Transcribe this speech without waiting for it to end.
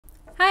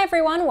Hi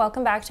everyone,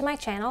 welcome back to my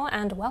channel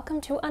and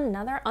welcome to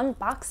another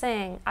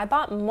unboxing. I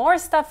bought more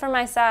stuff for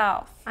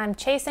myself. I'm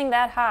chasing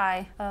that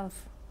high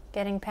of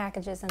getting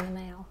packages in the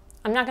mail.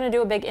 I'm not going to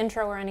do a big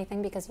intro or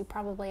anything because you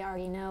probably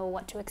already know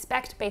what to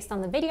expect based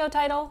on the video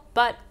title,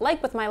 but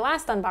like with my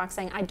last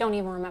unboxing, I don't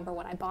even remember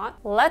what I bought.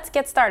 Let's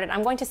get started.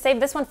 I'm going to save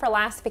this one for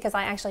last because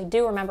I actually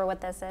do remember what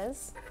this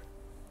is.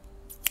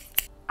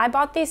 I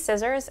bought these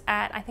scissors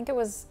at, I think it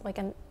was like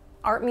an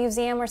art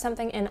museum or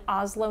something in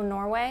Oslo,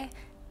 Norway.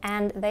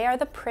 And they are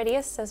the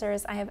prettiest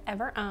scissors I have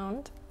ever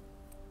owned,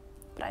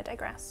 but I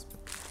digress.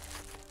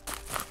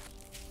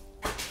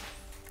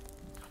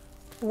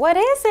 What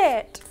is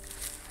it?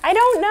 I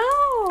don't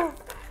know.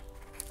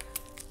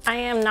 I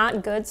am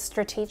not good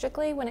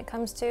strategically when it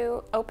comes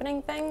to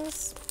opening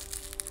things.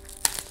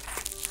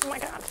 Oh my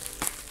God.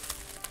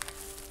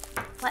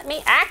 Let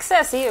me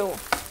access you.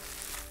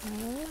 Oh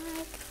my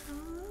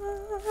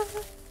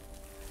God.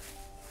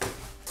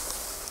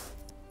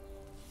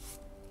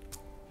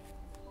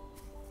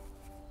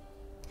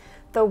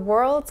 The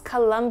World's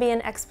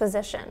Columbian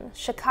Exposition,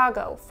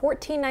 Chicago,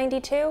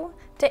 1492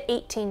 to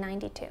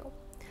 1892.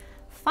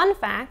 Fun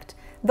fact,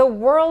 the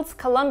World's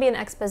Columbian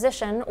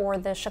Exposition, or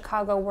the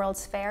Chicago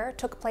World's Fair,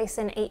 took place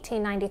in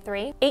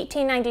 1893.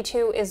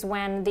 1892 is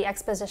when the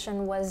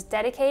exposition was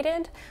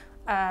dedicated.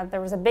 There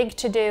was a big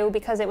to-do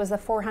because it was the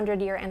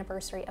 400-year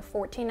anniversary of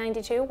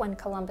 1492 when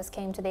Columbus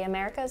came to the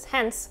Americas,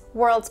 hence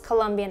World's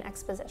Columbian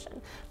Exposition.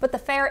 But the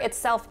fair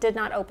itself did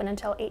not open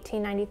until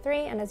 1893,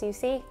 and as you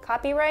see,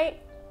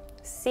 copyright,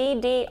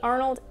 C.D.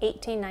 Arnold,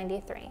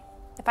 1893.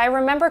 If I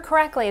remember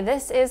correctly,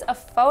 this is a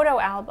photo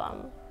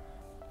album.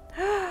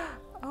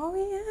 Oh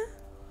yeah?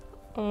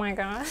 Oh my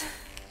God.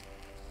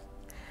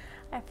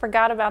 I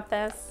forgot about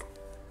this.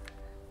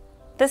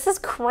 This is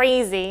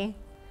crazy.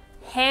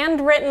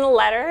 Handwritten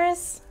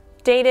letters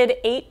dated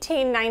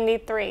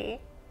 1893.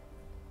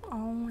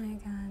 Oh my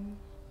God.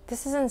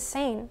 This is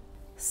insane.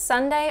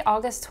 Sunday,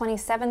 August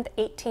 27th,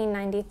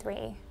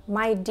 1893.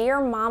 My dear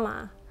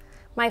Mama.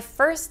 My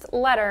first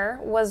letter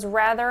was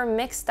rather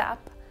mixed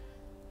up.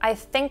 I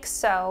think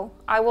so.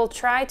 I will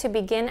try to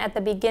begin at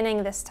the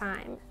beginning this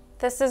time.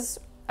 This is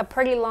a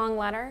pretty long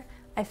letter.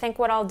 I think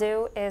what I'll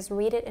do is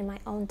read it in my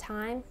own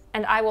time,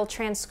 and I will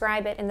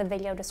transcribe it in the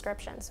video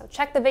description. So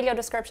check the video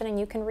description and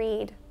you can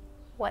read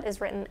what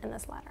is written in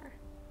this letter.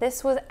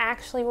 This was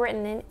actually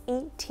written in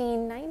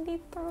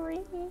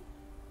 1893.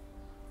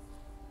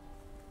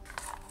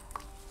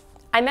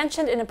 I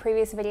mentioned in a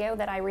previous video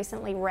that I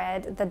recently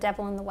read The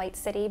Devil in the White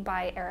City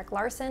by Eric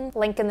Larson.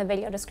 Link in the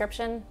video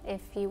description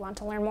if you want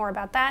to learn more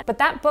about that. But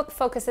that book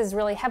focuses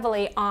really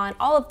heavily on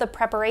all of the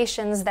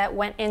preparations that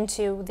went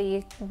into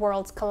the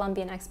World's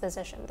Columbian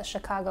Exposition, the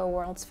Chicago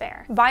World's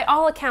Fair. By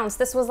all accounts,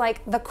 this was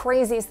like the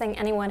craziest thing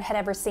anyone had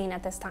ever seen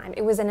at this time.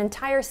 It was an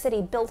entire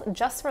city built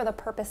just for the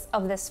purpose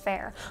of this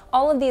fair.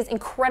 All of these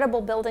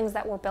incredible buildings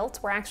that were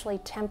built were actually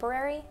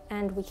temporary,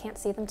 and we can't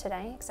see them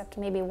today, except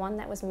maybe one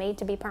that was made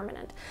to be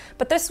permanent.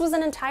 But this was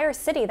an entire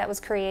city that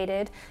was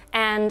created,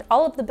 and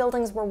all of the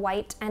buildings were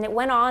white, and it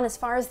went on as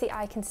far as the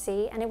eye can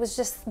see, and it was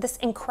just this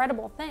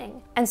incredible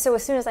thing. And so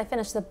as soon as I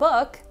finished the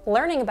book,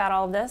 learning about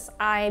all of this,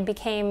 I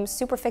became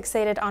super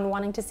fixated on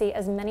wanting to see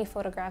as many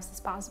photographs as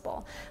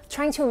possible,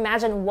 trying to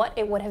imagine what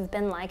it would have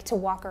been like to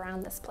walk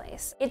around this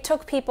place. It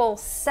took people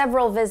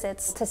several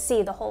visits to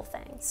see the whole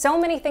thing.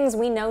 So many things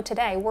we know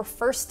today were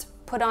first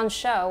put on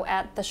show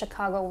at the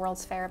Chicago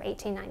World's Fair of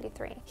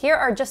 1893. Here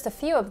are just a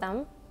few of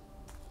them.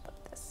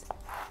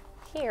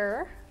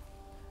 Here,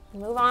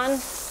 move on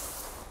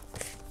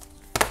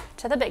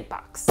to the big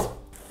box.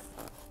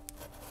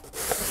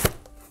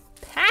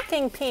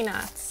 Packing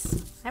peanuts.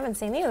 I haven't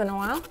seen these in a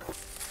while.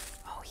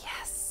 Oh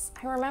yes,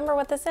 I remember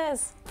what this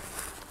is.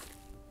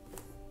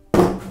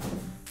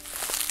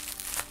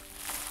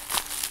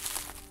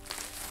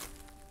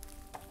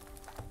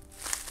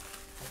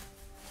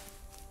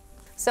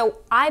 So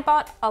I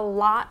bought a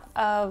lot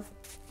of,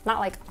 not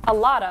like a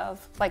lot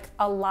of, like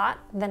a lot,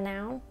 the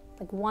noun,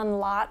 like one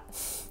lot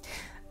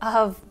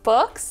of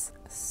books.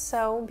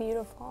 So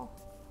beautiful.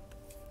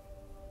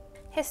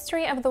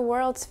 History of the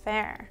World's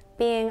Fair,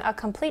 being a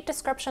complete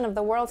description of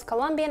the World's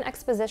Columbian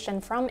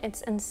Exposition from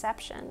its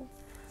inception.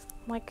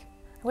 Like,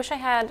 I wish I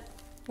had,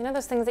 you know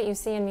those things that you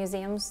see in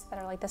museums that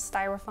are like the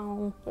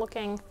styrofoam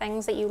looking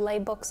things that you lay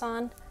books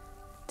on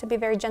to be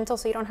very gentle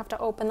so you don't have to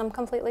open them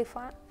completely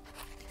flat?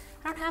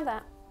 I don't have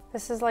that.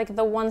 This is like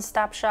the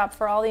one-stop shop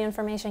for all the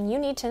information you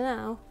need to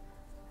know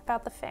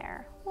about the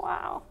fair.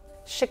 Wow.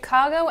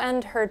 Chicago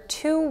and her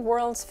 2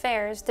 World's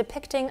Fairs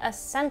depicting a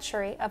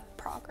century of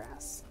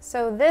progress.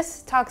 So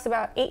this talks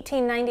about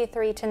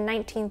 1893 to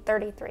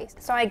 1933.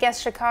 So I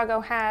guess Chicago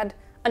had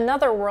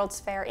another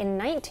World's Fair in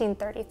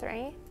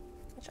 1933,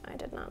 which I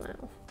did not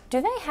know.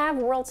 Do they have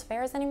World's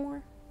Fairs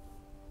anymore?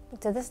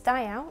 Did this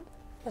die out?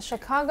 The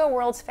Chicago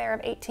World's Fair of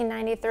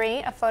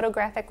 1893, a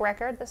photographic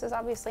record. This is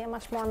obviously a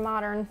much more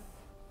modern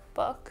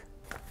book.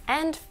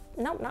 And,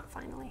 nope, not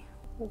finally.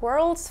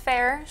 World's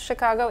Fair,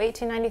 Chicago,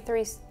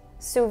 1893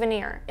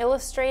 souvenir,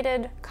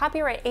 illustrated,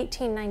 copyright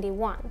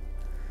 1891.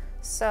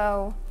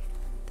 So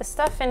The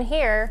stuff in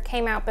here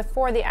came out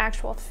before the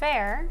actual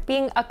fair,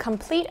 being a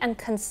complete and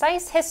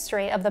concise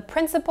history of the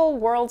principal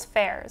World's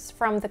Fairs,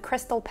 from the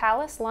Crystal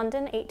Palace,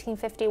 London,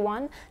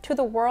 1851, to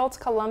the World's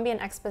Columbian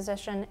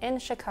Exposition in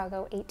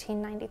Chicago,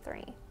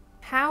 1893.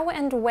 How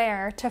and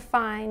where to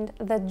find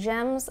the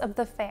gems of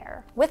the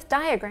fair, with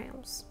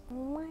diagrams.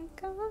 Oh my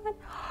God.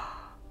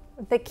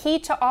 The key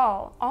to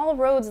all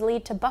roads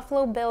lead to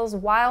Buffalo Bill's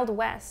Wild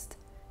West,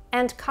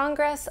 and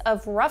Congress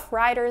of Rough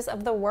Riders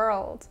of the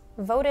World,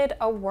 voted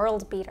a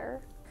world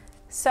beater.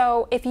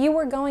 So if you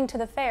were going to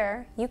the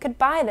fair, you could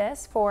buy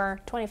this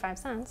for 25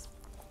 cents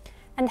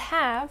and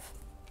have,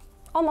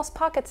 almost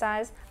pocket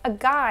size, a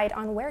guide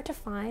on where to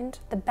find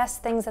the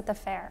best things at the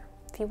fair.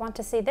 If you want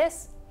to see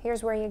this,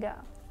 here's where you go.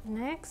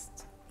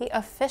 Next, the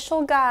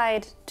official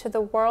guide to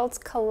the World's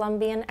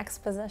Columbian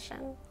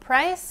Exposition.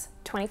 Price,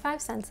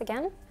 25 cents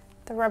again.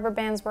 The rubber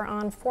bands were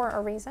on for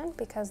a reason,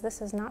 because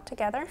this is not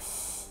together.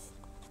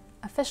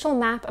 Official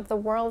map of the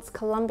World's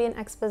Columbian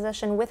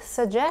Exposition with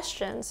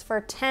suggestions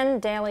for 10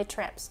 daily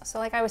trips. So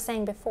like I was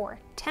saying before,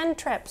 10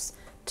 trips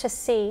to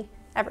see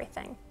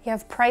everything. You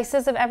have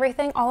prices of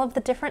everything, all of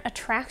the different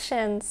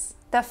attractions.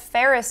 The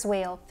Ferris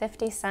wheel,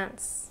 50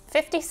 cents.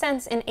 50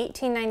 cents in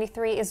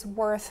 1893 is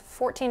worth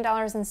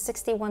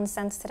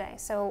 $14.61 today,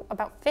 so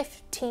about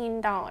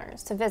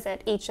 $15 to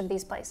visit each of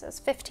these places.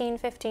 15,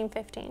 15,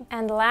 15.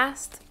 And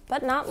last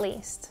but not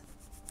least,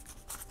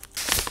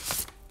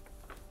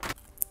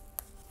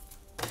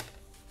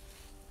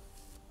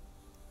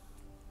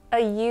 a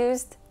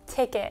used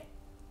ticket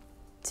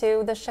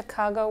to the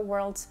Chicago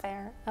World's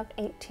Fair of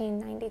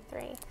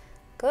 1893.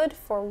 Good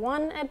for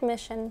one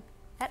admission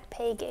at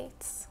pay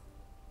gates.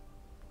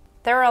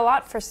 There are a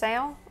lot for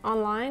sale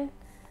online,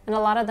 and a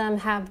lot of them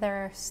have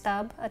their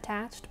stub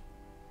attached,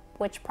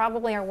 which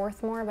probably are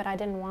worth more, but I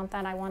didn't want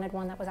that. I wanted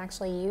one that was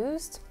actually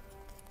used,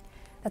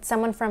 that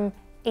someone from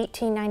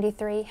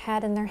 1893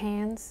 had in their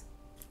hands.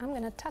 I'm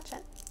gonna touch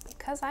it,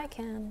 because I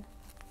can.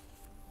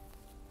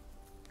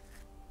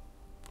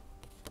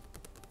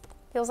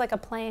 Feels like a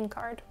playing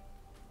card.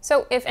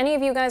 So if any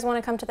of you guys want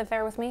to come to the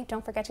fair with me,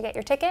 don't forget to get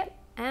your ticket,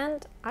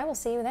 and I will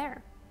see you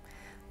there.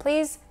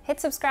 Please hit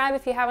subscribe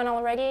if you haven't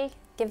already.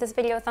 Give this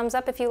video a thumbs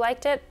up if you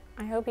liked it.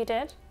 I hope you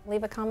did.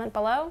 Leave a comment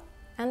below,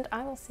 and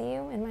I will see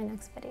you in my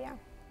next video.